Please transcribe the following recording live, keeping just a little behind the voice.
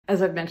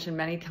As I've mentioned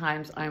many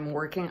times, I'm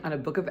working on a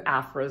book of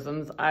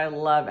aphorisms. I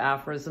love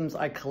aphorisms.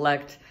 I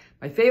collect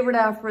my favorite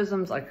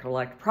aphorisms. I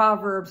collect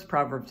proverbs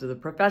of the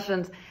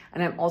professions,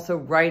 and I'm also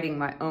writing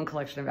my own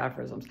collection of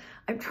aphorisms.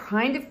 I'm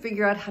trying to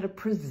figure out how to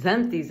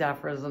present these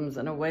aphorisms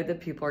in a way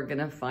that people are going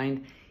to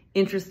find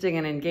interesting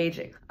and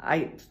engaging.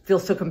 I feel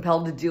so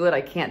compelled to do it. I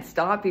can't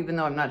stop, even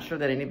though I'm not sure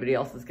that anybody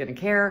else is going to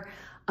care.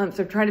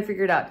 So I'm trying to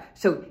figure it out.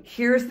 So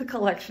here's the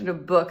collection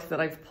of books that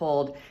I've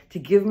pulled to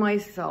give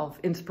myself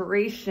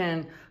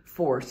inspiration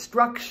for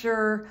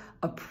structure,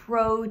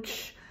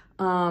 approach.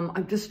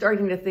 I'm just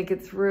starting to think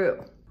it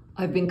through.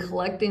 I've been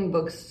collecting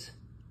books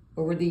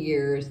over the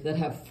years that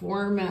have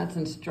formats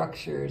and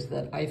structures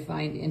that I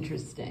find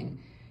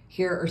interesting.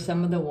 Here are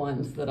some of the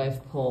ones that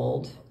I've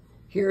pulled.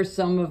 Here are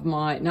some of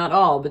my, not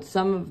all, but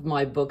some of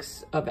my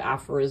books of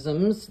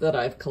aphorisms that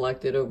I've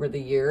collected over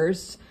the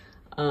years.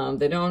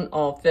 They don't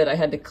all fit. I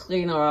had to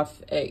clean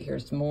off, hey,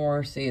 here's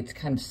more. See, it's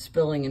kind of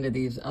spilling into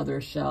these other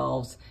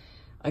shelves.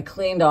 I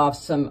cleaned off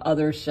some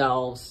other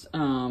shelves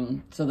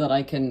so that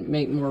I can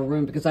make more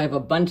room, because I have a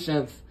bunch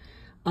of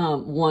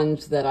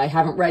ones that I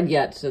haven't read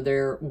yet, so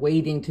they're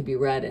waiting to be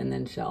read and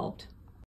then shelved.